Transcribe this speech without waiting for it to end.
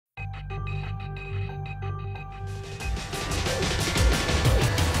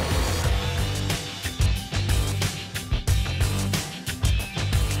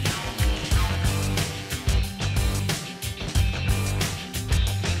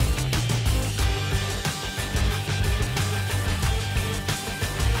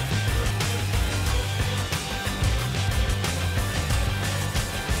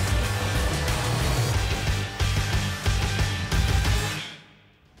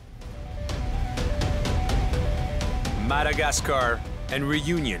Madagascar and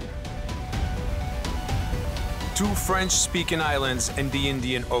Réunion. Two French-speaking islands in the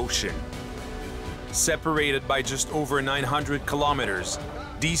Indian Ocean. Separated by just over 900 kilometers,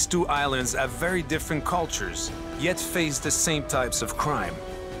 these two islands have very different cultures, yet face the same types of crime: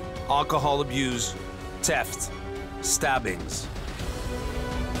 alcohol abuse, theft, stabbings.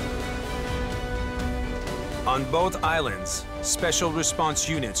 On both islands, special response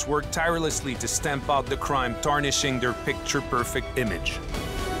units work tirelessly to stamp out the crime, tarnishing their picture-perfect image.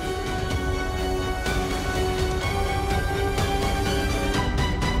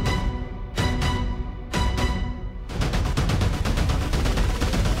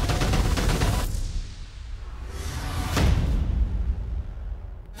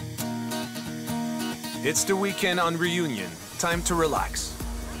 It's the weekend on Réunion, time to relax.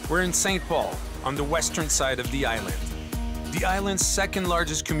 We're in St. Paul, on the western side of the island. The island's second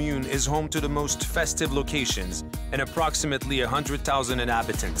largest commune is home to the most festive locations and approximately 100,000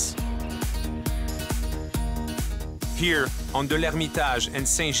 inhabitants. Here, on de l'Hermitage and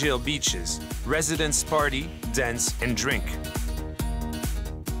Saint-Gilles beaches, residents party, dance, and drink.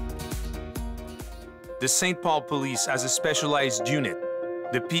 The St. Paul Police has a specialized unit,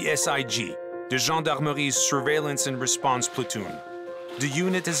 the PSIG, the Gendarmerie's Surveillance and Response Platoon. The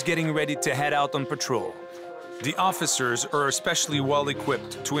unit is getting ready to head out on patrol. The officers are especially well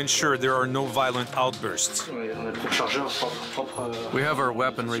equipped to ensure there are no violent outbursts. We have our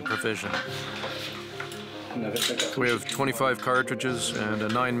weaponry provision. We have 25 cartridges and a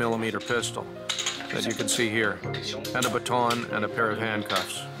 9mm pistol that you can see here, and a baton and a pair of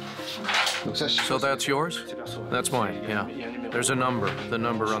handcuffs. So that's yours? That's mine, yeah. There's a number. The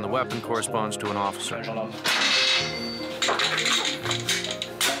number on the weapon corresponds to an officer.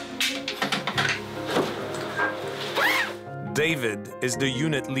 David is the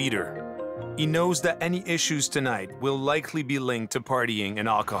unit leader. He knows that any issues tonight will likely be linked to partying and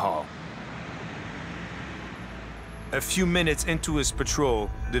alcohol. A few minutes into his patrol,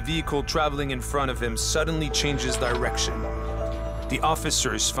 the vehicle traveling in front of him suddenly changes direction. The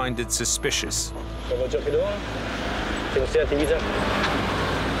officers find it suspicious.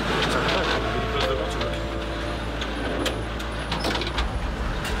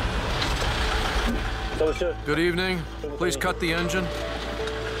 Good evening. Please cut the engine.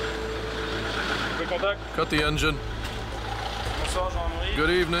 Cut the engine.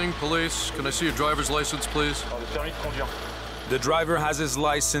 Good evening, police. Can I see your driver's license, please? The driver has his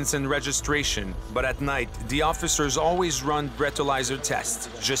license and registration, but at night, the officers always run breathalyzer tests,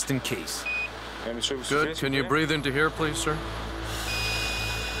 just in case. Good. Can you breathe into here, please, sir?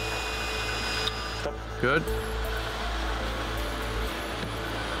 Good.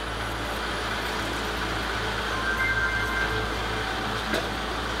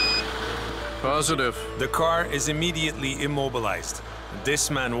 Positive. The car is immediately immobilized. This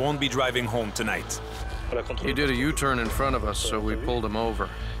man won't be driving home tonight. He did a U-turn in front of us, so we pulled him over.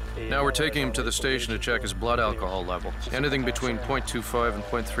 Now we're taking him to the station to check his blood alcohol level. Anything between 0.25 and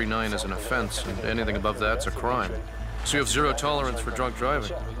 0.39 is an offense, and anything above that's a crime. So you have zero tolerance for drunk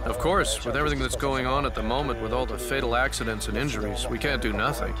driving? Of course, with everything that's going on at the moment, with all the fatal accidents and injuries, we can't do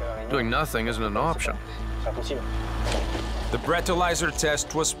nothing. Doing nothing isn't an option. The breathalyzer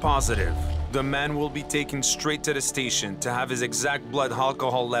test was positive. The man will be taken straight to the station to have his exact blood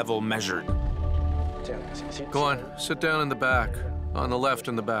alcohol level measured. Go on, sit down in the back. On the left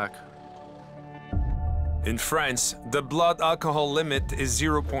in the back. In France, the blood alcohol limit is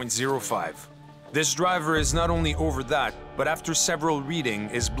 0.05. This driver is not only over that, but after several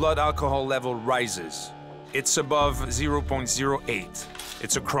readings, his blood alcohol level rises. It's above 0.08.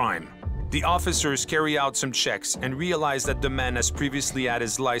 It's a crime. The officers carry out some checks and realize that the man has previously had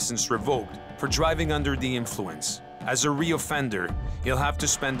his license revoked for driving under the influence. As a reoffender, he'll have to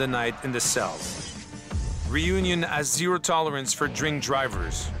spend the night in the cell. Réunion has zero tolerance for drink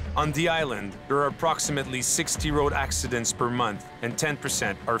drivers. On the island, there are approximately 60 road accidents per month, and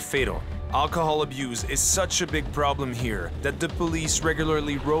 10% are fatal. Alcohol abuse is such a big problem here that the police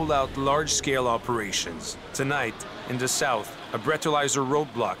regularly roll out large-scale operations. Tonight, in the south, a breathalyzer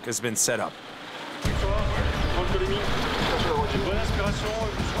roadblock has been set up.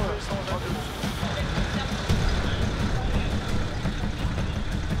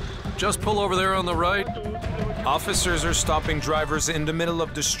 Just pull over there on the right. Officers are stopping drivers in the middle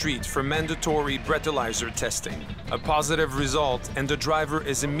of the street for mandatory breathalyzer testing. A positive result, and the driver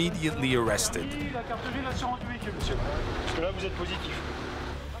is immediately arrested.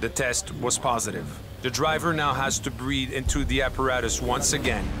 The test was positive. The driver now has to breathe into the apparatus once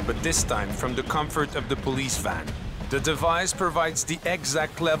again, but this time from the comfort of the police van. The device provides the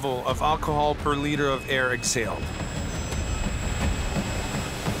exact level of alcohol per liter of air exhaled.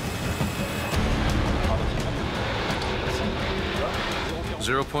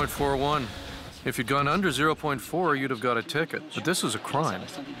 0.41. If you'd gone under 0.4, you'd have got a ticket. But this is a crime.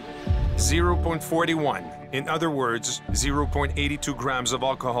 0.41. In other words, 0.82 grams of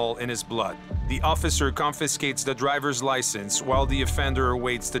alcohol in his blood. The officer confiscates the driver's license while the offender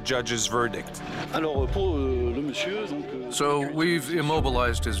awaits the judge's verdict. So we've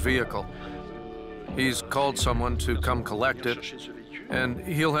immobilized his vehicle. He's called someone to come collect it, and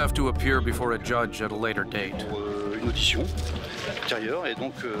he'll have to appear before a judge at a later date.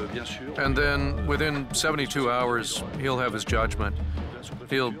 And then, within 72 hours, he'll have his judgment.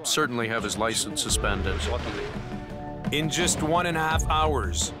 He'll certainly have his license suspended. In just 1.5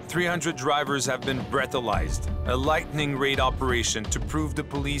 hours, 300 drivers have been breathalyzed, a lightning raid operation to prove the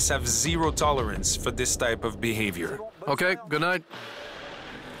police have zero tolerance for this type of behavior. Okay, good night.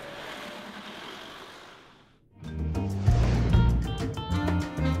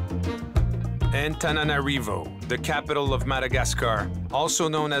 Antananarivo, the capital of Madagascar, also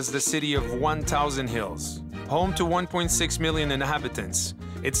known as the City of 1,000 Hills. Home to 1.6 million inhabitants,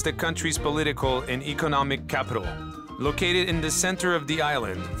 it's the country's political and economic capital. Located in the center of the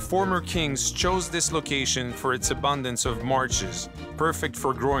island, former kings chose this location for its abundance of marshes, perfect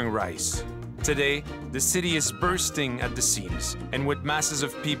for growing rice. Today, the city is bursting at the seams, and with masses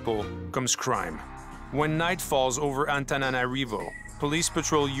of people comes crime. When night falls over Antananarivo, police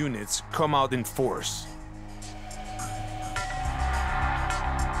patrol units come out in force.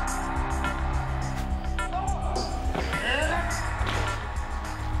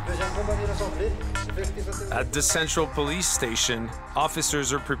 At the central police station,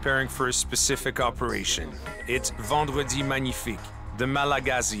 officers are preparing for a specific operation. It's Vendredi Magnifique. The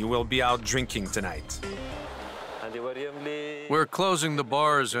Malagasy will be out drinking tonight. We're closing the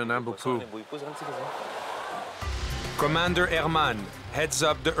bars in Ambupu. Commander Herman heads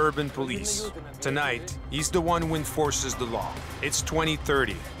up the urban police. Tonight, he's the one who enforces the law. It's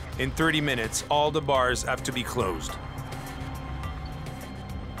 20:30. In 30 minutes, all the bars have to be closed.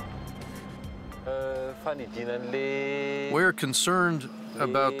 We're concerned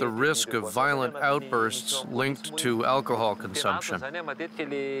about the risk of violent outbursts linked to alcohol consumption.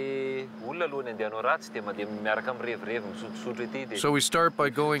 So we start by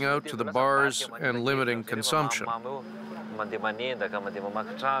going out to the bars and limiting consumption.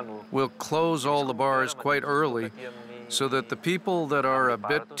 We'll close all the bars quite early so that the people that are a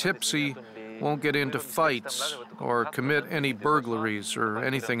bit tipsy won't get into fights or commit any burglaries or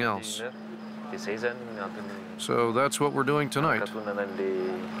anything else. So that's what we're doing tonight.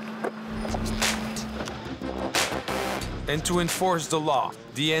 And to enforce the law,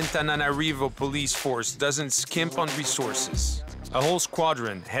 the Antananarivo police force doesn't skimp on resources. A whole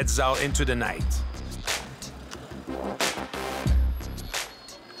squadron heads out into the night.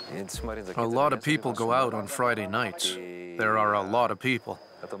 A lot of people go out on Friday nights. There are a lot of people.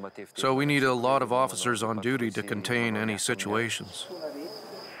 So we need a lot of officers on duty to contain any situations.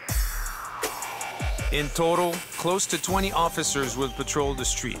 In total, close to 20 officers will patrol the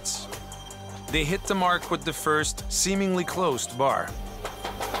streets. They hit the mark with the first, seemingly closed bar.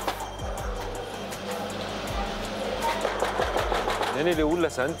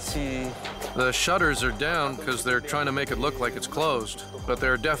 The shutters are down because they're trying to make it look like it's closed, but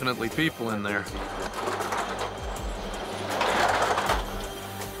there are definitely people in there.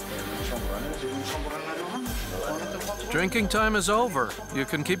 Drinking time is over. You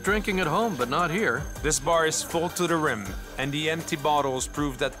can keep drinking at home, but not here. This bar is full to the rim, and the empty bottles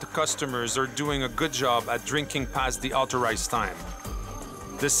prove that the customers are doing a good job at drinking past the authorized time.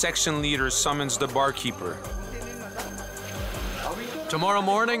 The section leader summons the barkeeper. Tomorrow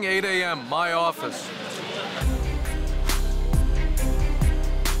morning, 8 a.m., my office.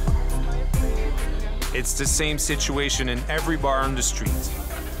 It's the same situation in every bar on the street.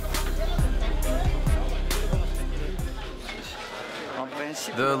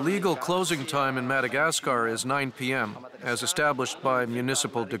 The legal closing time in Madagascar is 9 p.m., as established by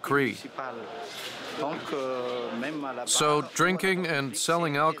municipal decree. So drinking and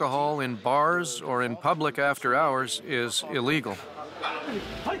selling alcohol in bars or in public after hours is illegal.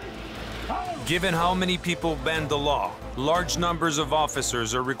 Given how many people bend the law, large numbers of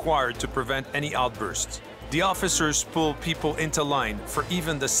officers are required to prevent any outbursts. The officers pull people into line for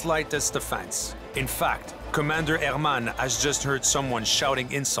even the slightest offense. In fact, Commander Herman has just heard someone shouting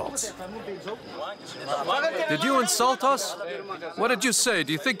insults. Did you insult us? What did you say?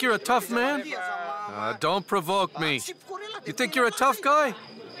 Do you think you're a tough man? Don't provoke me. You think you're a tough guy?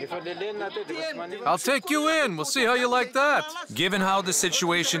 I'll take you in. We'll see how you like that. Given how the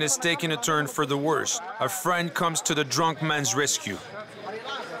situation is taking a turn for the worse, a friend comes to the drunk man's rescue.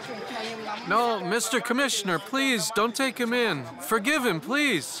 No, Mr. Commissioner, please, don't take him in. Forgive him,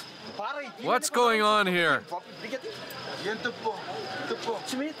 please. What's going on here?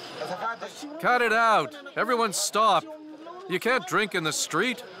 Cut it out. Everyone stop. You can't drink in the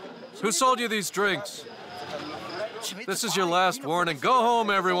street. Who sold you these drinks? This is your last warning. Go home,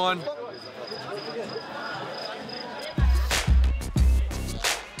 everyone.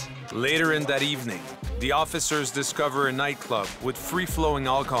 Later in that evening, the officers discover a nightclub with free-flowing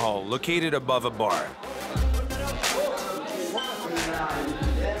alcohol located above a bar.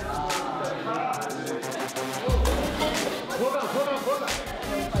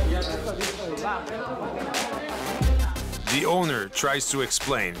 The owner tries to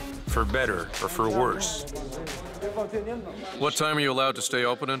explain, for better or for worse. What time are you allowed to stay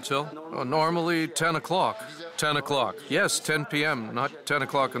open until? Oh, normally 10 o'clock. 10 o'clock. Yes, 10 p.m., not 10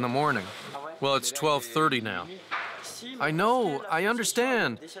 o'clock in the morning. Well, it's 12:30 now. I know, I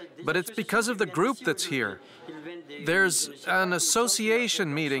understand, but it's because of the group that's here. There's an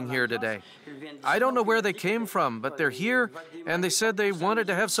association meeting here today. I don't know where they came from, but they're here, and they said they wanted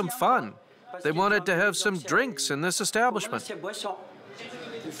to have some fun. They wanted to have some drinks in this establishment.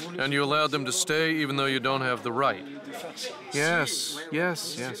 And you allowed them to stay even though you don't have the right? Yes.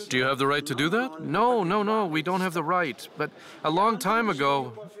 Do you have the right to do that? No, we don't have the right. But a long time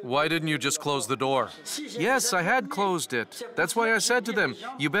ago, why didn't you just close the door? Yes, I had closed it. That's why I said to them,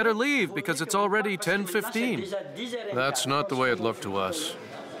 you better leave because it's already 10:15. That's not the way it looked to us.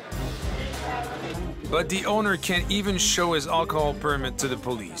 But the owner can't even show his alcohol permit to the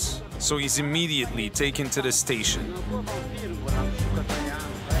police, so he's immediately taken to the station.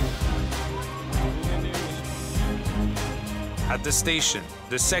 At the station,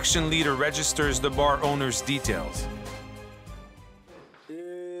 the section leader registers the bar owner's details.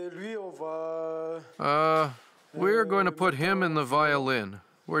 We're going to put him in the violin.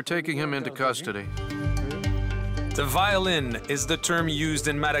 We're taking him into custody. The violin is the term used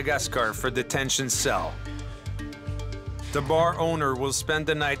in Madagascar for detention cell. The bar owner will spend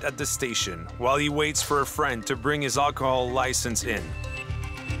the night at the station while he waits for a friend to bring his alcohol license in.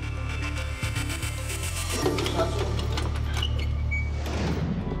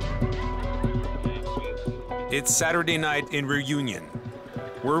 It's Saturday night in Réunion.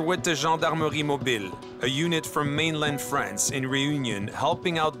 We're with the Gendarmerie Mobile, a unit from mainland France in Réunion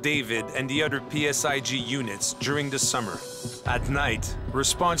helping out David and the other PSIG units during the summer. At night,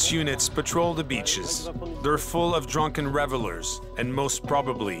 response units patrol the beaches. They're full of drunken revelers and most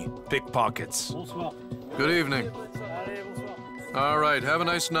probably pickpockets. Good evening. All right, have a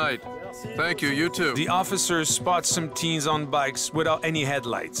nice night. Thank you, you too. The officers spot some teens on bikes without any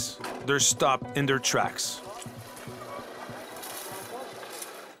headlights. They're stopped in their tracks.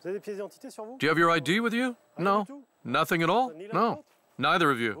 Do you have your ID with you? No. Nothing at all? No.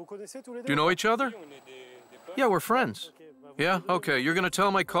 Neither of you. Do you know each other? Yeah, we're friends. Yeah? Okay, you're going to tell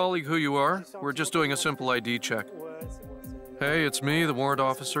my colleague who you are? We're just doing a simple ID check. Hey, it's me, the warrant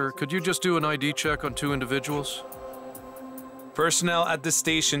officer. Could you just do an ID check on 2 individuals? Personnel at the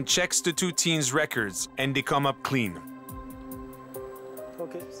station checks the 2 teens' records and they come up clean.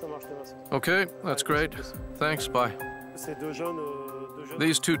 Okay, that's great. Thanks, bye.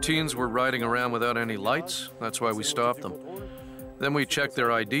 These 2 teens were riding around without any lights. That's why we stopped them. Then we checked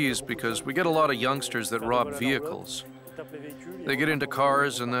their IDs because we get a lot of youngsters that rob vehicles. They get into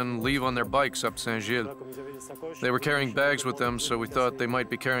cars and then leave on their bikes up Saint-Gilles. They were carrying bags with them, so we thought they might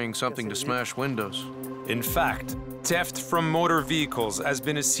be carrying something to smash windows. In fact, theft from motor vehicles has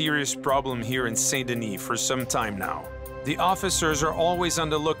been a serious problem here in Saint-Denis for some time now. The officers are always on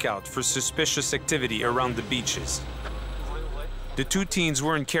the lookout for suspicious activity around the beaches. The 2 teens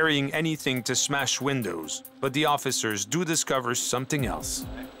weren't carrying anything to smash windows, but the officers do discover something else.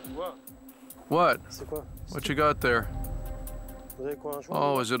 What? What you got there?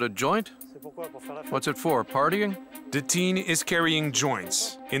 Oh, is it a joint? What's it for, partying? The teen is carrying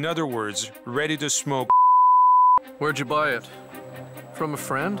joints. In other words, ready to smoke. Where'd you buy it? From a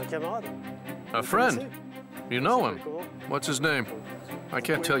friend? A friend? You know him? What's his name? I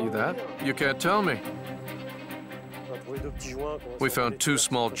can't tell you that. You can't tell me. We found 2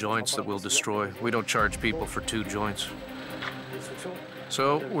 small joints that we'll destroy. We don't charge people for 2 joints.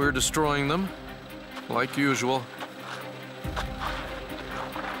 So we're destroying them, like usual.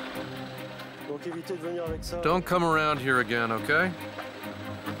 Don't come around here again, okay?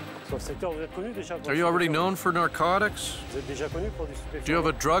 Are you already known for narcotics? Do you have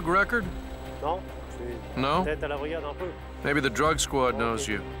a drug record? No? Maybe the drug squad knows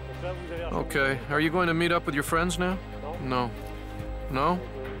you. Okay, are you going to meet up with your friends now? No. No?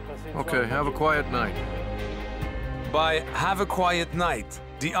 Okay, have a quiet night. By have a quiet night,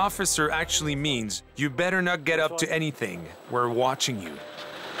 The officer actually means, you better not get up to anything. We're watching you.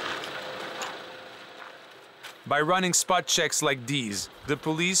 By running spot checks like these, the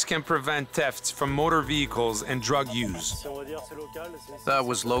police can prevent thefts from motor vehicles and drug use. That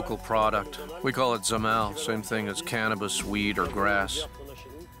was local product. We call it zamal, same thing as cannabis, weed, or grass.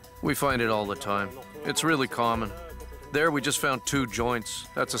 We find it all the time. It's really common. There we just found 2 joints.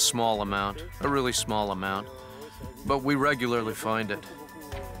 That's a small amount, a really small amount. But we regularly find it.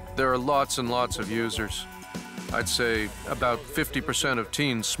 There are lots and lots of users. I'd say about 50% of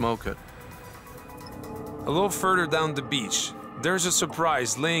teens smoke it. A little further down the beach, there's a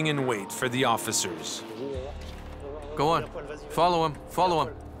surprise laying in wait for the officers. Go on. Follow him. Follow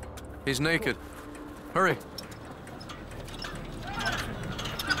him. He's naked. Hurry.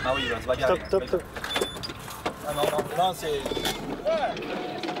 Stop.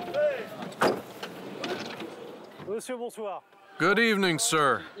 Monsieur, bonsoir. Good evening,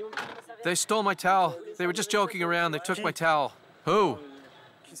 sir. They stole my towel. They were just joking around. They took my towel. Who?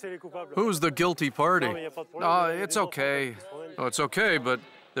 Who's the guilty party? It's okay. Oh, it's okay, but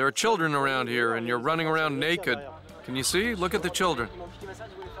there are children around here, and you're running around naked. Can you see? Look at the children.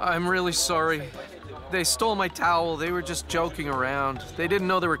 I'm really sorry. They stole my towel. They were just joking around. They didn't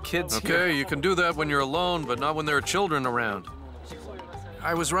know there were kids here. Okay, you can do that when you're alone, but not when there are children around.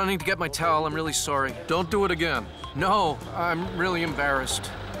 I was running to get my towel. I'm really sorry. Don't do it again. No, I'm really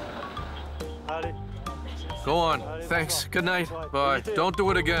embarrassed. Go on. Thanks. Good night. Bye. Don't do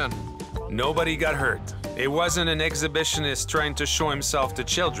it again. Nobody got hurt. It wasn't an exhibitionist trying to show himself to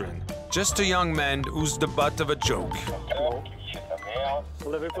children. Just a young man who's the butt of a joke.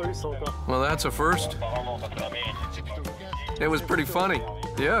 Well, that's a first. It was pretty funny.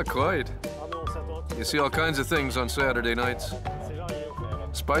 Yeah, quite. You see all kinds of things on Saturday nights.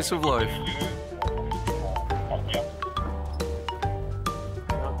 Spice of life.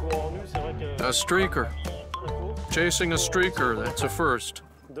 A streaker. Chasing a streaker, that's a first.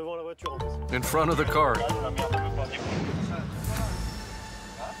 In front of the car.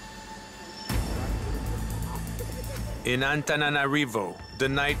 In Antananarivo, the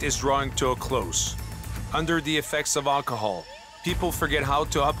night is drawing to a close. Under the effects of alcohol, people forget how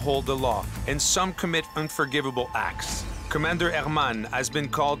to uphold the law, and some commit unforgivable acts. Commander Herman has been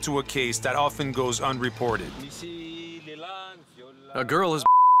called to a case that often goes unreported. A girl is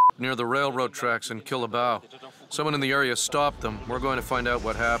near the railroad tracks in Killabao. Someone in the area stopped them. We're going to find out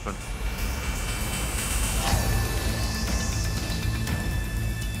what happened.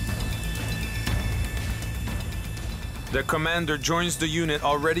 The commander joins the unit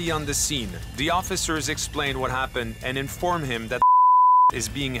already on the scene. The officers explain what happened and inform him that is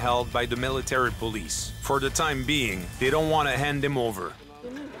being held by the military police. For the time being, they don't want to hand him over.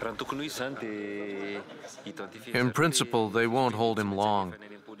 In principle, they won't hold him long.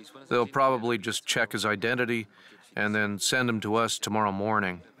 They'll probably just check his identity and then send him to us tomorrow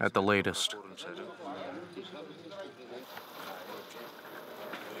morning at the latest.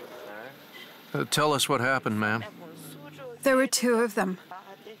 Tell us what happened, ma'am. There were 2 of them.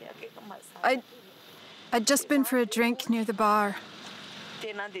 I'd just been for a drink near the bar.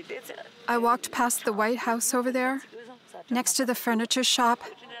 I walked past the White House over there, next to the furniture shop,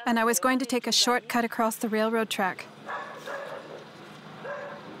 and I was going to take a shortcut across the railroad track.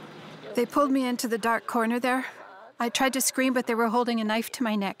 They pulled me into the dark corner there. I tried to scream, but they were holding a knife to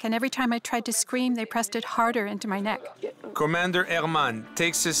my neck, and every time I tried to scream, they pressed it harder into my neck. Commander Herman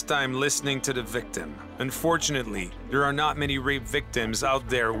takes his time listening to the victim. Unfortunately, there are not many rape victims out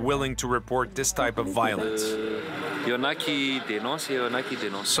there willing to report this type of violence.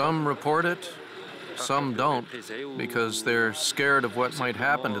 Some report it, some don't, because they're scared of what might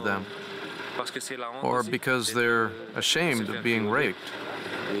happen to them, or because they're ashamed of being raped.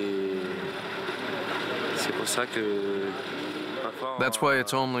 That's why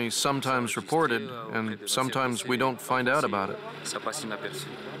it's only sometimes reported, and sometimes we don't find out about it.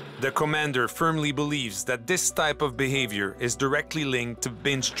 The commander firmly believes that this type of behavior is directly linked to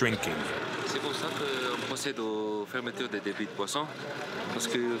binge drinking. procède aux fermetures des débits de boissons parce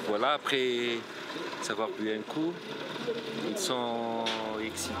que voilà, après savoir bu un coup, ils sont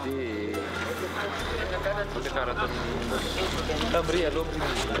excités et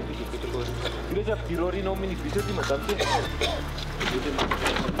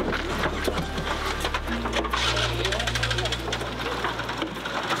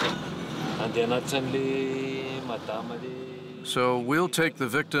So we'll take the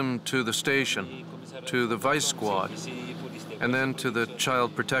victim to the station, to the Vice Squad, and then to the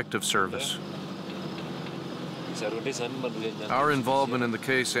Child Protective Service. Our involvement in the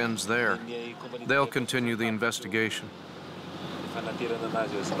case ends there. They'll continue the investigation.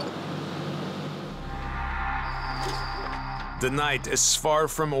 The night is far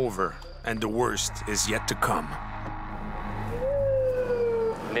from over, and the worst is yet to come.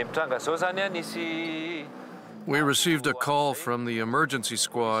 We received a call from the emergency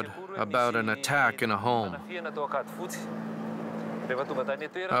squad about an attack in a home.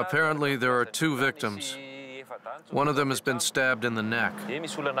 Apparently, there are 2 victims. One of them has been stabbed in the neck.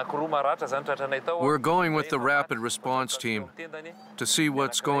 We're going with the rapid response team to see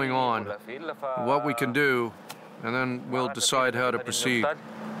what's going on, what we can do, and then we'll decide how to proceed.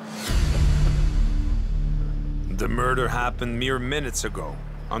 The murder happened mere minutes ago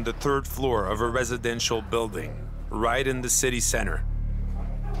on the 3rd floor of a residential building, right in the city center.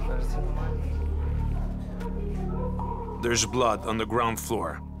 There's blood on the ground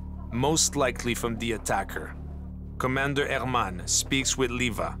floor, most likely from the attacker. Commander Herman speaks with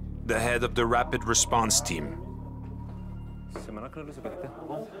Liva, the head of the rapid response team.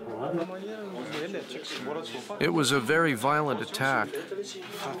 It was a very violent attack.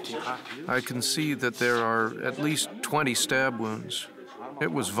 I can see that there are at least 20 stab wounds.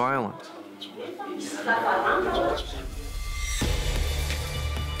 It was violent.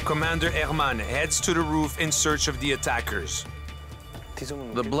 Commander Herman heads to the roof in search of the attackers.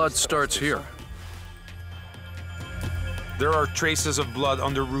 The blood starts here. There are traces of blood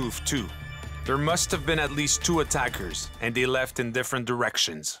on the roof, too. There must have been at least 2 attackers, and they left in different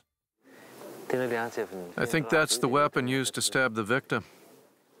directions. I think that's the weapon used to stab the victim.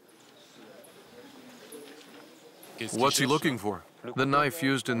 What's he looking for? The knife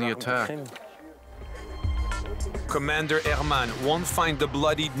used in the attack. Commander Herman won't find the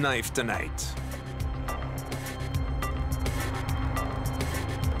bloodied knife tonight.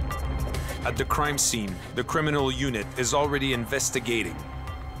 At the crime scene, the criminal unit is already investigating.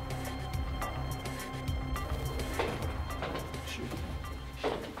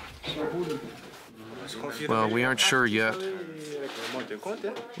 Well, we aren't sure yet.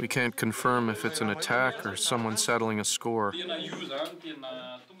 We can't confirm if it's an attack or someone settling a score.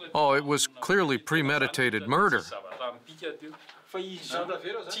 Oh, it was clearly premeditated murder.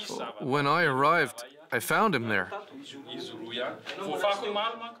 When I arrived, I found him there.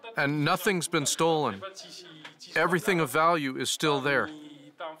 And nothing's been stolen. Everything of value is still there.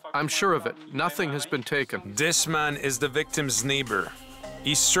 I'm sure of it. Nothing has been taken. This man is the victim's neighbor.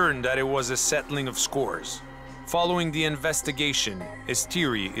 He's certain that it was a settling of scores. Following the investigation, his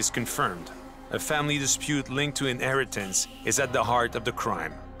theory is confirmed. A family dispute linked to inheritance is at the heart of the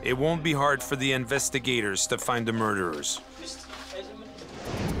crime. It won't be hard for the investigators to find the murderers.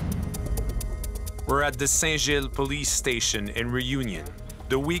 We're at the Saint-Gilles police station in Réunion.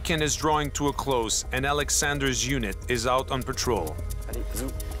 The weekend is drawing to a close and Alexander's unit is out on patrol.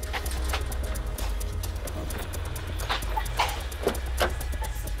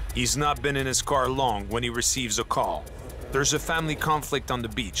 He's not been in his car long when he receives a call. There's a family conflict on the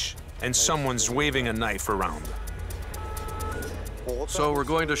beach, and someone's waving a knife around. So we're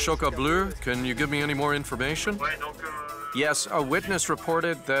going to Choca Bleu. Can you give me any more information? Yes, a witness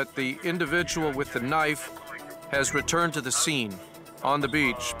reported that the individual with the knife has returned to the scene on the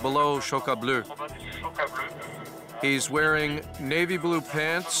beach below Choca Bleu. He's wearing navy blue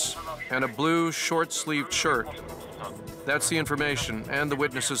pants and a blue short-sleeved shirt. That's the information and the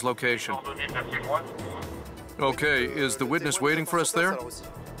witness's location. Okay, is the witness waiting for us there?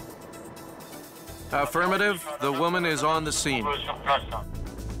 Affirmative, the woman is on the scene.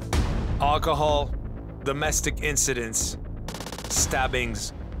 Alcohol, domestic incidents,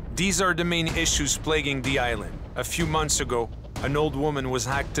 stabbings. These are the main issues plaguing the island. A few months ago, an old woman was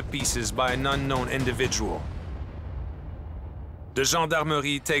hacked to pieces by an unknown individual. The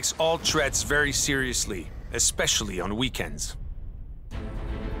Gendarmerie takes all threats very seriously, especially on weekends.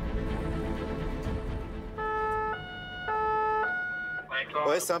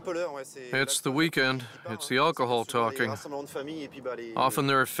 It's the weekend. It's the alcohol talking. Often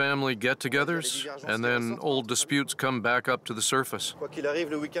there are family get-togethers, and then old disputes come back up to the surface.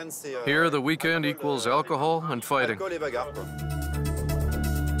 Here, the weekend equals alcohol and fighting.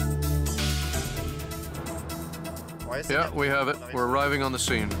 Yeah, we have it. We're arriving on the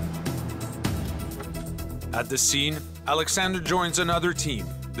scene. At the scene, Alexander joins another team,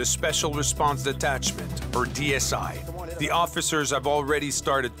 the Special Response Detachment, or DSI. The officers have already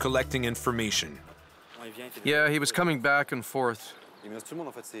started collecting information. Yeah, he was coming back and forth,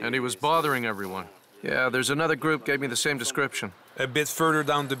 and he was bothering everyone. Yeah, there's another group gave me the same description. A bit further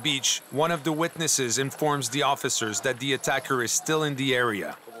down the beach, one of the witnesses informs the officers that the attacker is still in the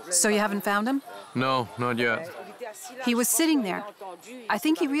area. So you haven't found him? No, not yet. He was sitting there, I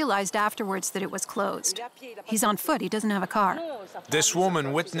think he realized afterwards that it was closed. He's on foot, he doesn't have a car. This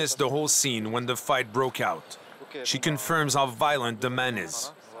woman witnessed the whole scene when the fight broke out. She confirms how violent the man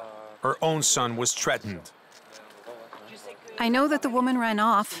is. Her own son was threatened. I know that the woman ran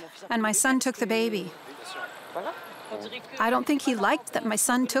off, and my son took the baby. I don't think he liked that my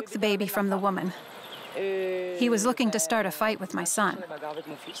son took the baby from the woman. He was looking to start a fight with my son.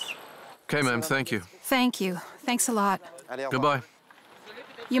 Okay, ma'am, thank you. Thank you. Thanks a lot. Goodbye.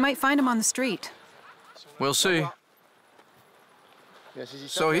 You might find him on the street. We'll see.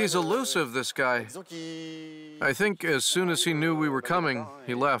 So he's elusive, this guy. I think as soon as he knew we were coming,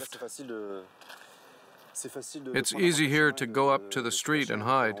 he left. It's easy here to go up to the street and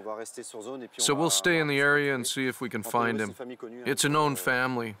hide. So we'll stay in the area and see if we can find him. It's a known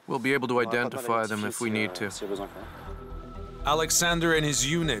family. We'll be able to identify them if we need to. Alexander and his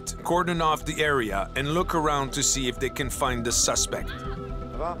unit cordon off the area and look around to see if they can find the suspect.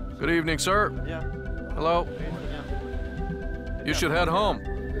 Good evening, sir. Hello. You should head home.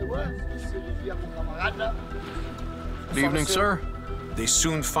 Good evening, sir. They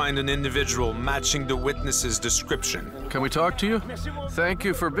soon find an individual matching the witness's description. Can we talk to you? Thank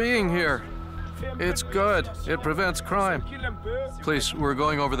you for being here. It's good. It prevents crime. Please, we're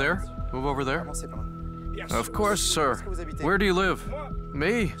going over there. Move over there. Of course, sir. Where do you live?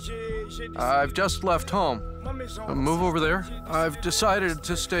 Me? I've just left home. Move over there. I've decided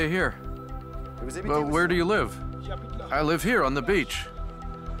to stay here. Well, where do you live? I live here on the beach.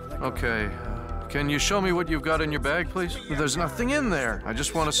 Okay. Can you show me what you've got in your bag, please? There's nothing in there. I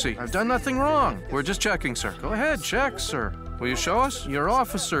just want to see. I've done nothing wrong. We're just checking, sir. Go ahead, check, sir. Will you show us? You're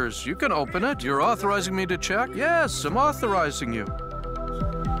officers. You can open it. You're authorizing me to check? Yes, I'm authorizing you.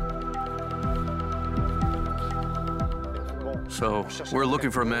 So, we're looking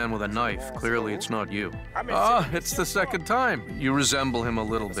for a man with a knife. Clearly, it's not you. Ah, it's the second time. You resemble him a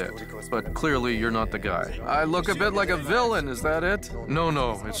little bit, but clearly you're not the guy. I look a bit like a villain, is that it?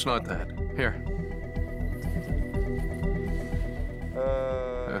 No, it's not that. Here.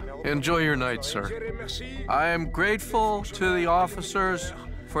 Enjoy your night, sir. I am grateful to the officers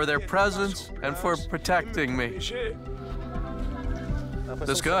for their presence and for protecting me.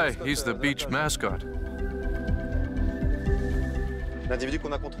 This guy, he's the beach mascot.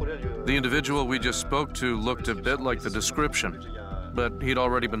 The individual we just spoke to looked a bit like the description, but he'd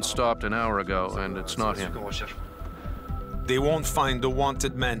already been stopped an hour ago, and it's not him. They won't find the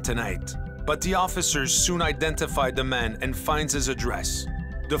wanted man tonight, but the officers soon identify the man and finds his address.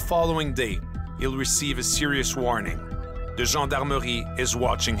 The following day, he'll receive a serious warning. The Gendarmerie is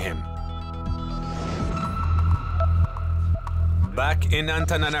watching him. Back in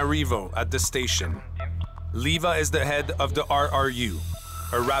Antananarivo at the station, Leva is the head of the RRU,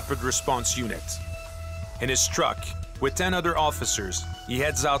 a rapid response unit. In his truck, with 10 other officers, he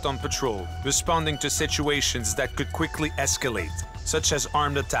heads out on patrol, responding to situations that could quickly escalate, such as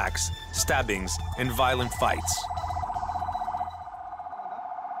armed attacks, stabbings, and violent fights.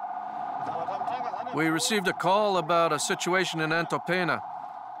 We received a call about a situation in Antopena.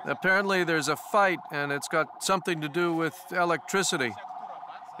 Apparently there's a fight, and it's got something to do with electricity.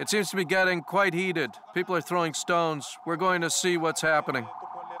 It seems to be getting quite heated. People are throwing stones. We're going to see what's happening.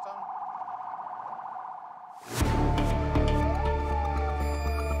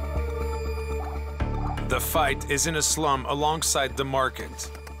 The fight is in a slum alongside the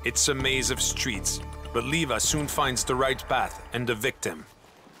market. It's a maze of streets, but Leva soon finds the right path and the victim.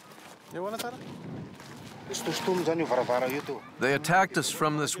 They attacked us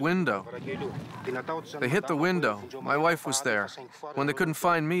from this window. They hit the window. My wife was there. When they couldn't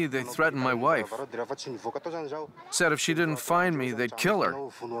find me, they threatened my wife. Said if she didn't find me, they'd kill her.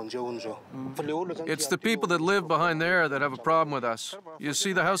 It's the people that live behind there that have a problem with us. You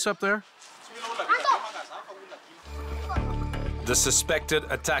see the house up there? The suspected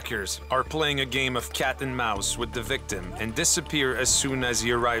attackers are playing a game of cat and mouse with the victim and disappear as soon as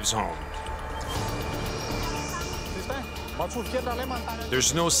he arrives home.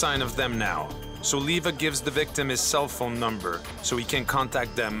 There's no sign of them now, so Leva gives the victim his cell phone number so he can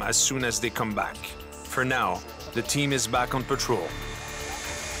contact them as soon as they come back. For now, the team is back on patrol.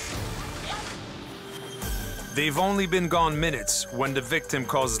 They've only been gone minutes when the victim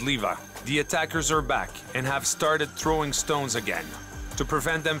calls Leva. The attackers are back and have started throwing stones again. To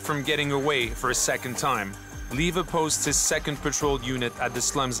prevent them from getting away for a second time, Leva posts his second patrol unit at the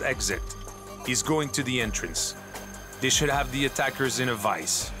slum's exit. He's going to the entrance. They should have the attackers in a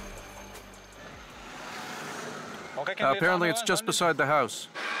vice. Apparently it's just beside the house.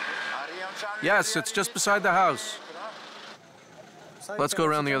 Yes, it's just beside the house. Let's go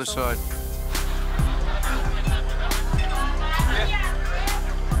around the other side.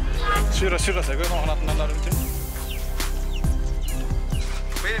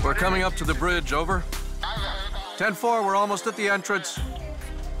 We're coming up to the bridge, over. 10-4, we're almost at the entrance.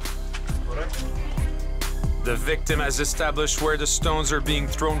 The victim has established where the stones are being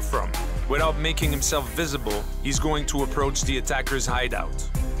thrown from. Without making himself visible, he's going to approach the attacker's hideout.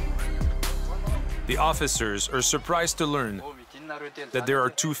 The officers are surprised to learn that there are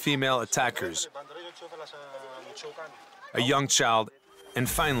two female attackers, a young child, and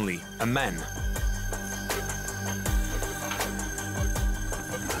finally, a man.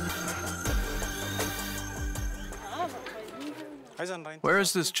 Where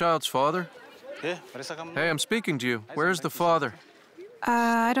is this child's father? Hey, I'm speaking to you. Where's the father?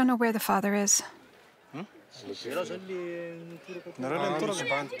 I don't know where the father is.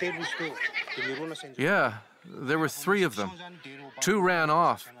 Yeah, there were 3 of them. 2 ran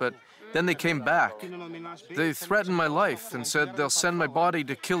off, but then they came back. They threatened my life and said they'll send my body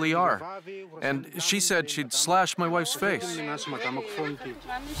to kill ER. And she said she'd slash my wife's face.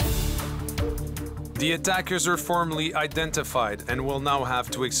 The attackers are formally identified and will now have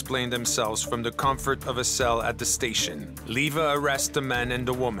to explain themselves from the comfort of a cell at the station. Leva arrests the man and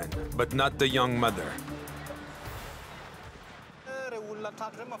the woman, but not the young mother.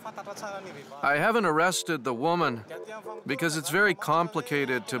 I haven't arrested the woman because it's very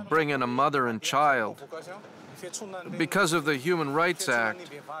complicated to bring in a mother and child. Because of the Human Rights Act,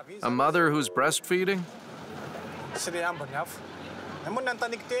 a mother who's breastfeeding?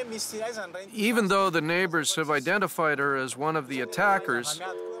 Even though the neighbors have identified her as one of the attackers,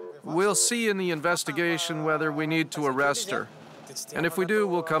 we'll see in the investigation whether we need to arrest her. And if we do,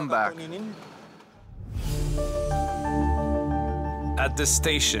 we'll come back. At the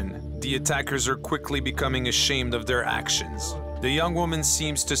station, the attackers are quickly becoming ashamed of their actions. The young woman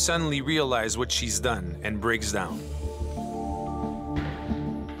seems to suddenly realize what she's done and breaks down.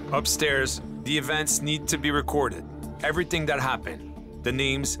 Upstairs, the events need to be recorded. Everything that happened, the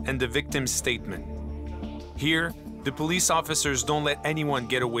names and the victim's statement. Here, the police officers don't let anyone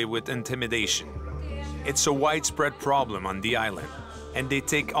get away with intimidation. It's a widespread problem on the island, and they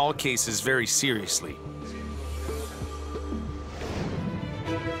take all cases very seriously.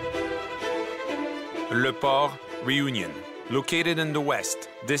 Le Port, Réunion. Located in the west,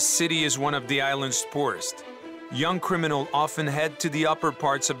 this city is one of the island's poorest. Young criminals often head to the upper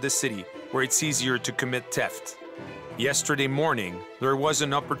parts of the city, where it's easier to commit theft. Yesterday morning, there was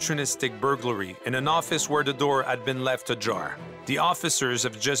an opportunistic burglary in an office where the door had been left ajar. The officers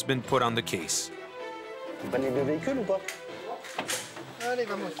have just been put on the case.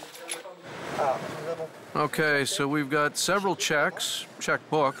 Okay, so we've got several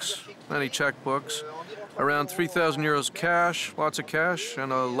checkbooks, many checkbooks, around 3,000 euros cash, lots of cash,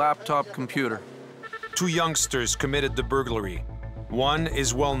 and a laptop computer. 2 youngsters committed the burglary. One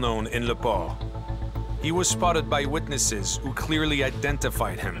is well known in Le Port. He was spotted by witnesses who clearly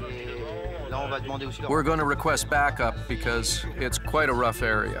identified him. We're going to request backup because it's quite a rough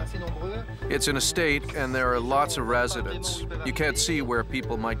area. It's an estate and there are lots of residents. You can't see where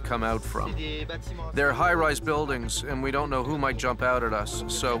people might come out from. They're high-rise buildings and we don't know who might jump out at us,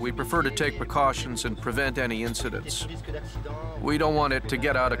 so we prefer to take precautions and prevent any incidents. We don't want it to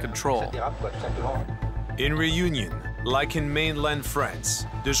get out of control. In Réunion, like in mainland France,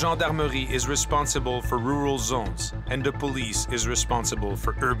 the Gendarmerie is responsible for rural zones and the police is responsible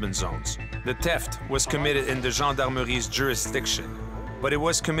for urban zones. The theft was committed in the Gendarmerie's jurisdiction, but it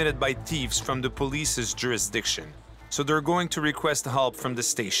was committed by thieves from the police's jurisdiction, so they're going to request help from the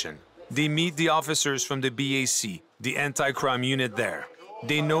station. They meet the officers from the BAC, the anti-crime unit there.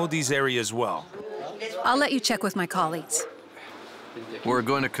 They know these areas well. I'll let you check with my colleagues. We're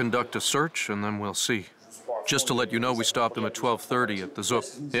going to conduct a search and then we'll see. Just to let you know, we stopped him at 12:30 at the Zoop.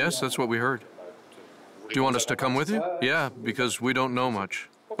 Yes, that's what we heard. Do you want us to come with you? Yeah, because we don't know much.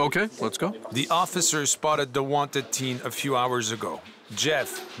 Okay, let's go. The officers spotted the wanted teen a few hours ago.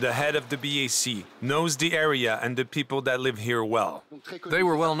 Jeff, the head of the BAC, knows the area and the people that live here well. They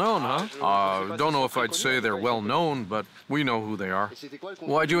were well known, huh? Don't know if I'd say they're well known, but we know who they are.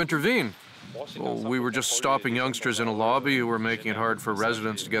 Why'd you intervene? Well, we were just stopping youngsters in a lobby who were making it hard for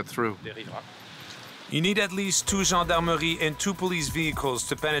residents to get through. You need at least 2 gendarmerie and 2 police vehicles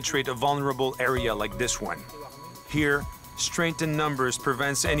to penetrate a vulnerable area like this one. Here, strength in numbers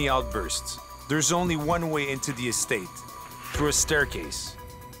prevents any outbursts. There's only one way into the estate, through a staircase,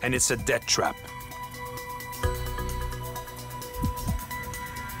 and it's a death trap.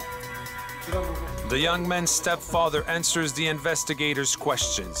 The young man's stepfather answers the investigators'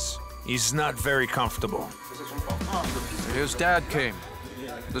 questions. He's not very comfortable. His dad came.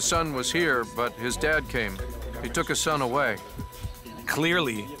 The son was here, but his dad came. He took his son away.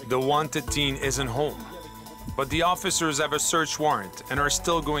 Clearly, the wanted teen isn't home. But the officers have a search warrant and are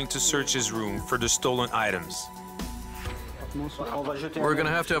still going to search his room for the stolen items. We're gonna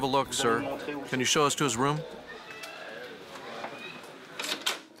have to have a look, sir. Can you show us to his room?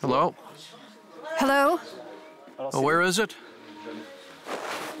 Hello? Hello? Oh, where is it?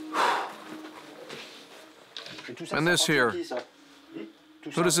 And this here.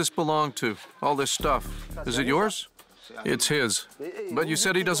 Who does this belong to? All this stuff. Is it yours? It's his. But you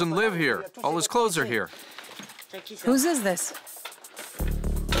said he doesn't live here. All his clothes are here. Whose is this?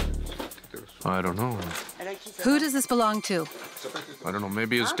 I don't know. Who does this belong to? I don't know,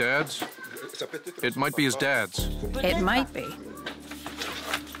 maybe his dad's? It might be his dad's. It might be.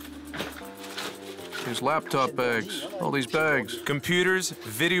 His laptop bags, all these bags. Computers,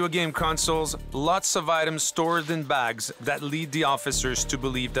 video game consoles, lots of items stored in bags that lead the officers to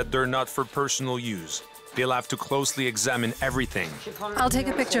believe that they're not for personal use. They'll have to closely examine everything. I'll take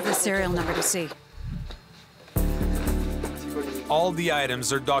a picture of the serial number to see. All the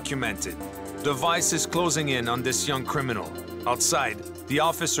items are documented. The vice is closing in on this young criminal. Outside, the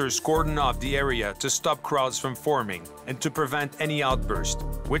officers cordon off the area to stop crowds from forming and to prevent any outbursts,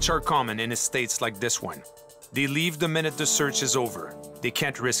 which are common in estates like this one. They leave the minute the search is over. They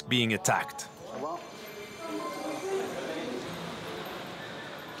can't risk being attacked.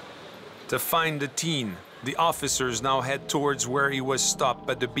 To find the teen, the officers now head towards where he was stopped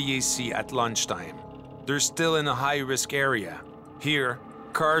by the BAC at lunchtime. They're still in a high-risk area. Here,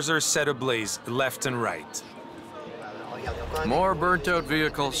 cars are set ablaze left and right. More burnt-out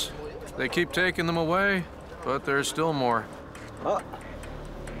vehicles. They keep taking them away, but there's still more.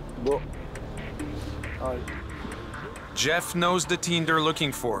 Jeff knows the teen they're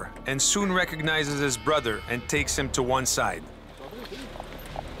looking for and soon recognizes his brother and takes him to one side.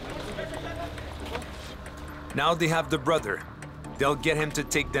 Now they have the brother. They'll get him to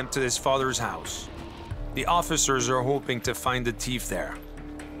take them to his father's house. The officers are hoping to find the thief there.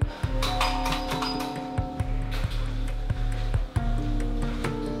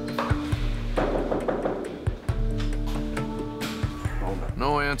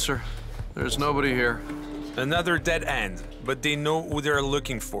 No answer. There's nobody here. Another dead end, but they know who they're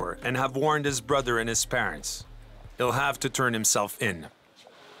looking for and have warned his brother and his parents. He'll have to turn himself in.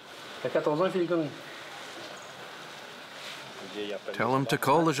 Tell him to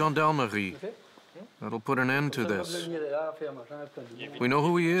call the Gendarmerie. That'll put an end to this. We know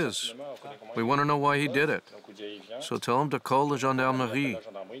who he is. We want to know why he did it. So tell him to call the Gendarmerie.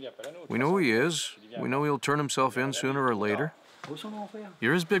 We know who he is. We know he'll turn himself in sooner or later.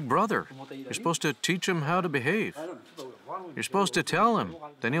 You're his big brother. You're supposed to teach him how to behave. You're supposed to tell him.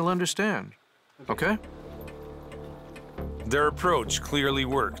 Then he'll understand. Okay? Their approach clearly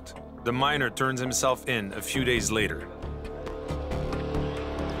worked. The minor turns himself in a few days later.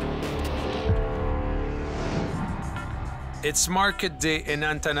 It's market day in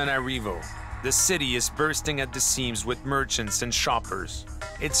Antananarivo. The city is bursting at the seams with merchants and shoppers.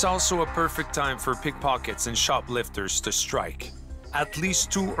 It's also a perfect time for pickpockets and shoplifters to strike. At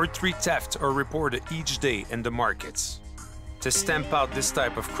least 2 or 3 thefts are reported each day in the markets. To stamp out this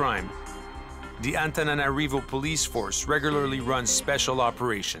type of crime, the Antananarivo police force regularly runs special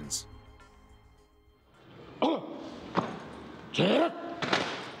operations.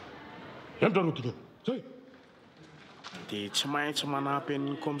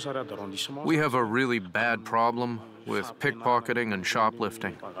 We have a really bad problem with pickpocketing and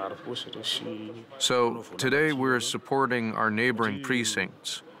shoplifting. So today we're supporting our neighboring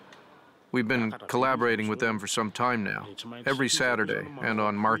precincts. We've been collaborating with them for some time now, every Saturday and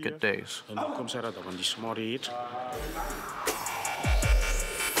on market days.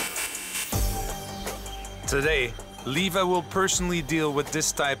 Today, Leva will personally deal with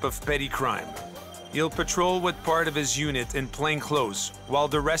this type of petty crime. He'll patrol with part of his unit in plain clothes, while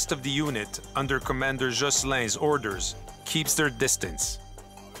the rest of the unit, under Commander Jocelyn's orders, keeps their distance.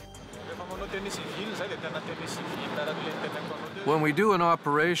 When we do an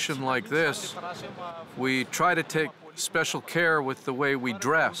operation like this, we try to take special care with the way we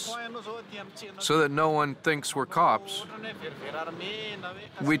dress, so that no one thinks we're cops.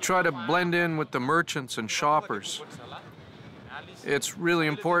 We try to blend in with the merchants and shoppers. It's really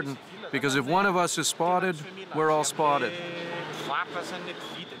important, because if one of us is spotted, we're all spotted.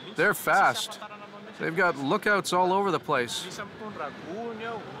 They're fast. They've got lookouts all over the place.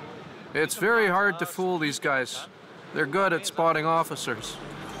 It's very hard to fool these guys. They're good at spotting officers.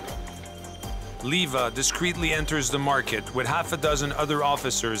 Leva discreetly enters the market with half a dozen other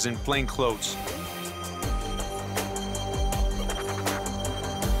officers in plain clothes.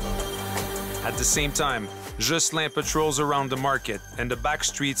 At the same time, Jocelyn patrols around the market and the back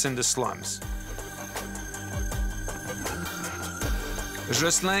streets in the slums.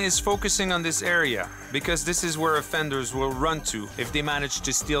 Jocelyn is focusing on this area because this is where offenders will run to if they manage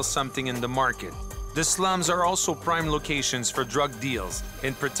to steal something in the market. The slums are also prime locations for drug deals,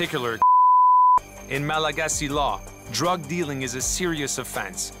 in particular. In Malagasy law, drug dealing is a serious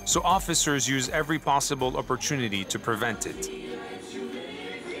offense, so officers use every possible opportunity to prevent it.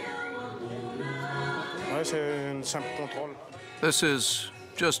 This is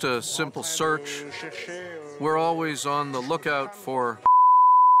just a simple search. We're always on the lookout for.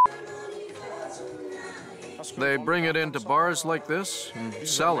 They bring it into bars like this and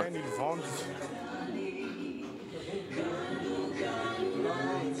sell it.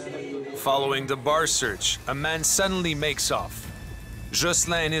 Following the bar search, a man suddenly makes off.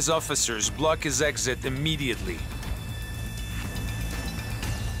 Jocelyn and his officers block his exit immediately.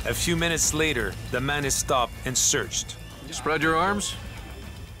 A few minutes later, the man is stopped and searched. Spread your arms.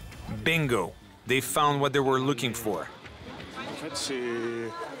 Bingo! They found what they were looking for.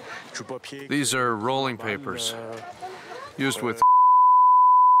 These are rolling papers, used with.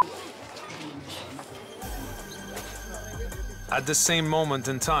 At the same moment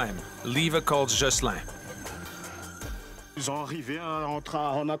in time, Leva calls Jocelyn. So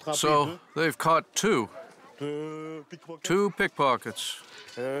they've caught two pickpockets.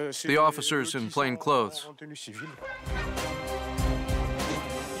 The officers in plain clothes.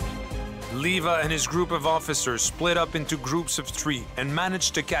 Leva and his group of officers split up into groups of 3 and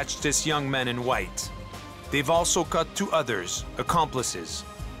managed to catch this young man in white. They've also caught 2 others, accomplices.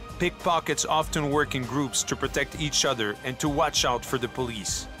 Pickpockets often work in groups to protect each other and to watch out for the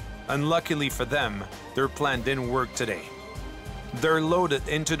police. Unluckily for them, their plan didn't work today. They're loaded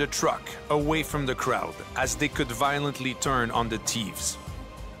into the truck, away from the crowd, as they could violently turn on the thieves.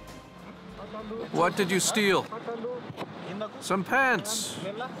 What did you steal? Some pants.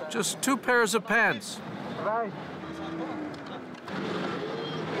 Just 2 pairs of pants.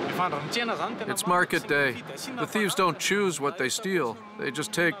 It's market day. The thieves don't choose what they steal. They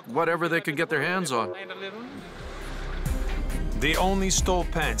just take whatever they can get their hands on. They only stole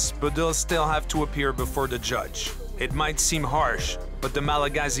pants, but they'll still have to appear before the judge. It might seem harsh, but the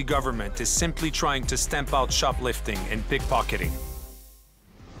Malagasy government is simply trying to stamp out shoplifting and pickpocketing.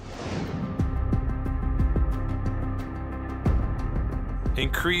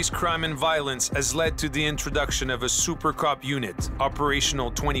 Increased crime and violence has led to the introduction of a super cop unit,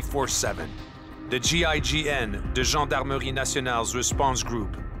 operational 24/7. The GIGN, the Gendarmerie Nationale's response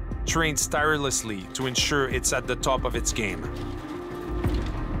group, trains tirelessly to ensure it's at the top of its game.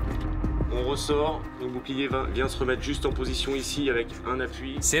 On ressort, le bouclier vient se remettre juste en position ici avec un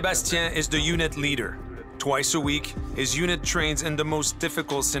appui. Sébastien is the unit leader. Twice a week, his unit trains in the most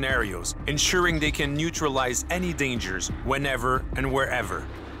difficult scenarios, ensuring they can neutralize any dangers whenever and wherever.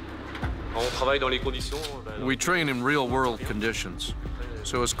 On travaille dans les conditions. We train in real-world conditions,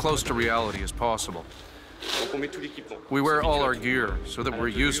 so as close to reality as possible. Donc on met tout l'équipement. We wear all our gear so that we're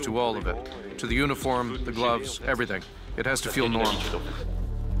used to all of it. To the uniform, the gloves, everything. It has to feel normal.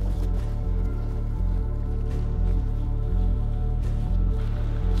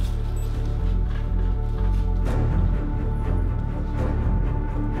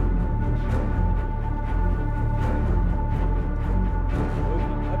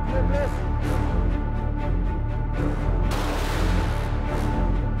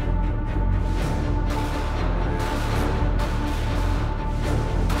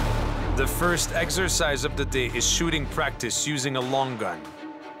 The first exercise of the day is shooting practice using a long gun.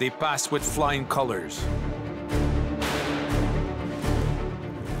 They pass with flying colors.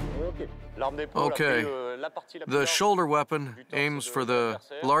 Okay. The shoulder weapon aims for the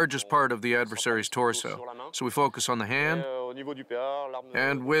largest part of the adversary's torso, so we focus on the hand.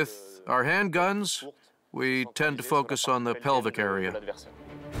 And with our handguns, we tend to focus on the pelvic area.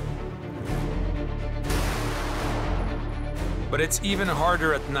 But it's even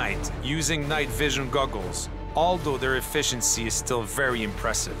harder at night, using night vision goggles, although their efficiency is still very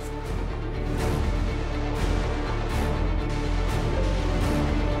impressive.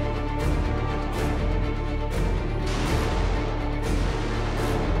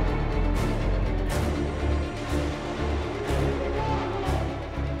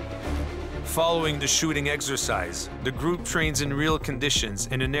 Following the shooting exercise, the group trains in real conditions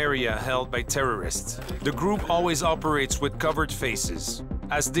in an area held by terrorists. The group always operates with covered faces.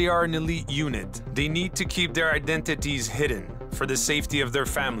 As they are an elite unit, they need to keep their identities hidden for the safety of their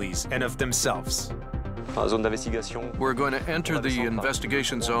families and of themselves. We're going to enter the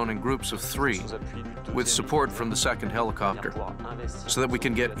investigation zone in groups of 3, with support from the 2nd helicopter, so that we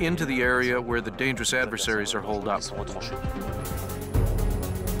can get into the area where the dangerous adversaries are holed up.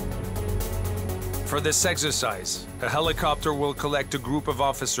 For this exercise, a helicopter will collect a group of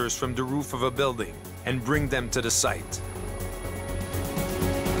officers from the roof of a building and bring them to the site.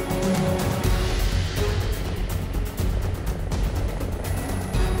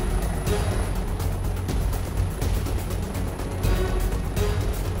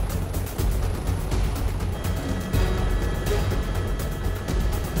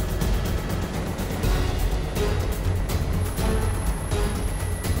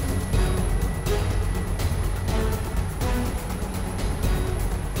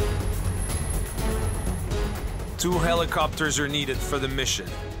 Two helicopters are needed for the mission,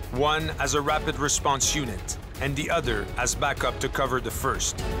 one as a rapid response unit, and the other as backup to cover the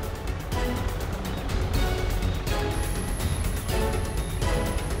first.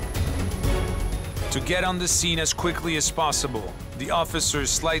 To get on the scene as quickly as possible, the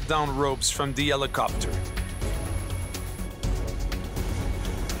officers slide down ropes from the helicopter.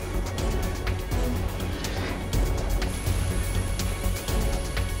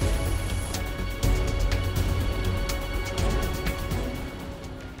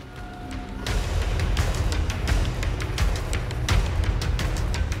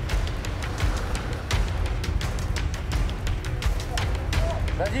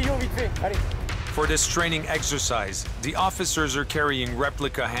 For this training exercise, the officers are carrying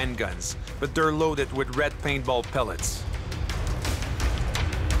replica handguns, but they're loaded with red paintball pellets.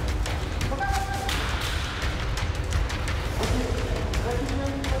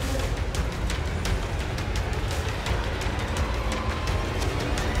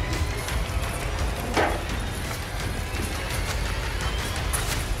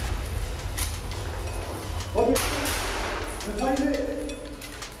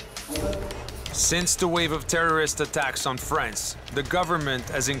 Since the wave of terrorist attacks on France, the government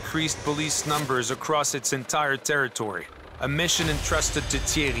has increased police numbers across its entire territory, a mission entrusted to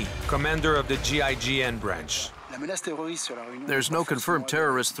Thierry, commander of the GIGN branch. There's no confirmed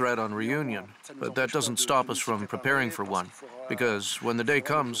terrorist threat on Réunion, but that doesn't stop us from preparing for one, because when the day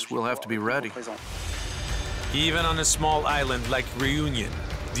comes, we'll have to be ready. Even on a small island like Réunion,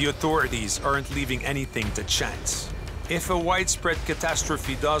 the authorities aren't leaving anything to chance. If a widespread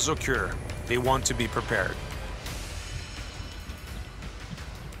catastrophe does occur, they want to be prepared.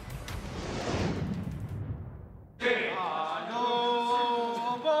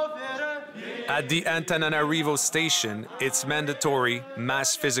 At the Antananarivo station, it's mandatory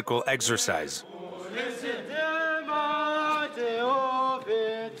mass physical exercise.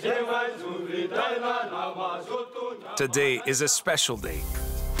 Today is a special day.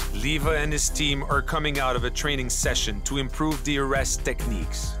 Liva and his team are coming out of a training session to improve the arrest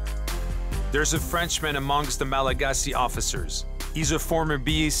techniques. There's a Frenchman amongst the Malagasy officers. He's a former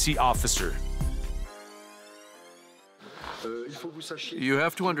BAC officer. You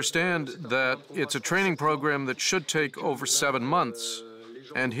have to understand that it's a training program that should take over 7 months,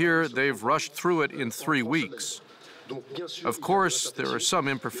 and here they've rushed through it in 3 weeks. Of course, there are some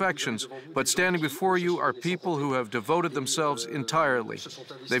imperfections, but standing before you are people who have devoted themselves entirely.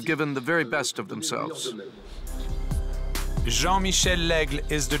 They've given the very best of themselves. Jean-Michel L'Aigle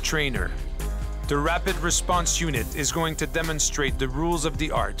is the trainer. The Rapid Response Unit is going to demonstrate the rules of the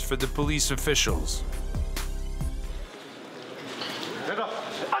art for the police officials.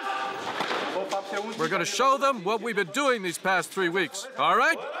 We're going to show them what we've been doing these past 3 weeks, all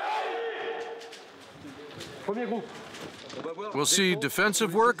right? We'll see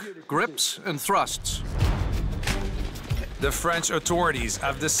defensive work, grips, and thrusts. The French authorities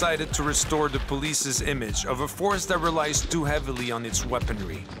have decided to restore the police's image of a force that relies too heavily on its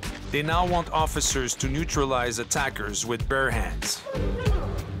weaponry. They now want officers to neutralize attackers with bare hands.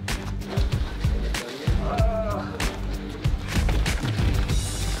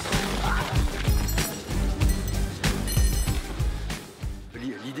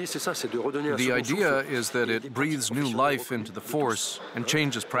 The idea is that it breathes new life into the force and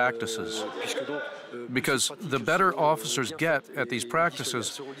changes practices. Because the better officers get at these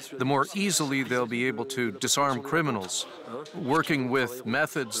practices, the more easily they'll be able to disarm criminals, working with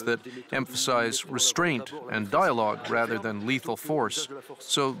methods that emphasize restraint and dialogue rather than lethal force.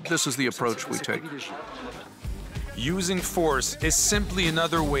 So this is the approach we take. Using force is simply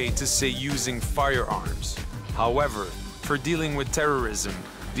another way to say using firearms. However, for dealing with terrorism,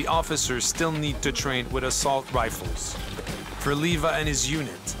 the officers still need to train with assault rifles. For Liva and his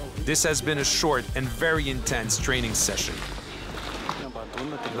unit, this has been a short and very intense training session.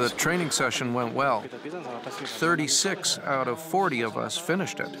 The training session went well. 36 out of 40 of us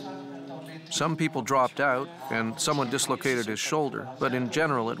finished it. Some people dropped out, and someone dislocated his shoulder, but in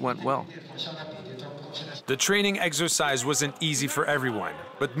general, it went well. The training exercise wasn't easy for everyone,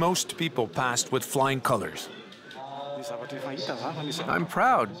 but most people passed with flying colors. I'm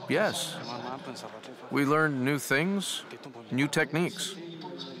proud, yes. We learned new things, new techniques,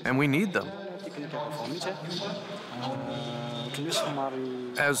 and we need them.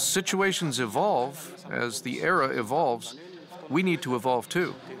 As situations evolve, as the era evolves, we need to evolve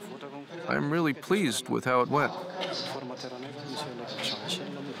too. I'm really pleased with how it went.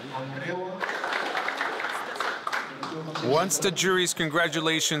 Once the jury's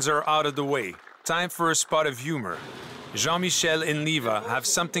congratulations are out of the way, time for a spot of humor. Jean-Michel and Liva have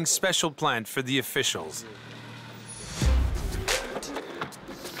something special planned for the officials.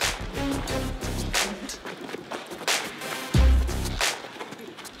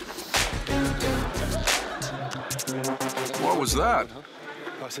 What was that?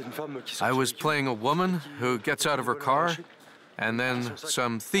 I was playing a woman who gets out of her car, and then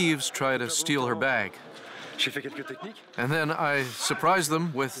some thieves try to steal her bag. And then I surprised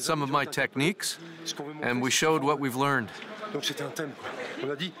them with some of my techniques, and we showed what we've learned.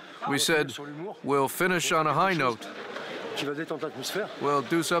 We said, we'll finish on a high note. We'll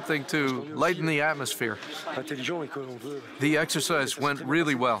do something to lighten the atmosphere. The exercise went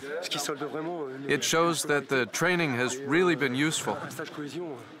really well. It shows that the training has really been useful,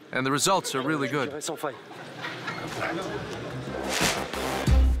 and the results are really good.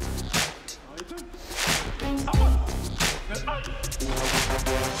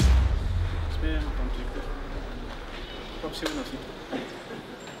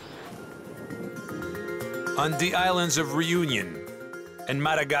 On the islands of Réunion and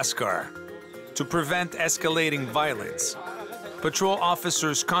Madagascar, to prevent escalating violence, patrol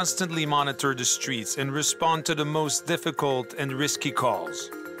officers constantly monitor the streets and respond to the most difficult and risky calls.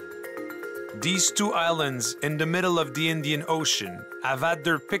 These two islands in the middle of the Indian Ocean have had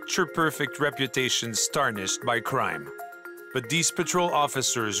their picture-perfect reputations tarnished by crime. But these patrol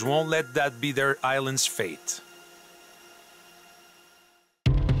officers won't let that be their island's fate.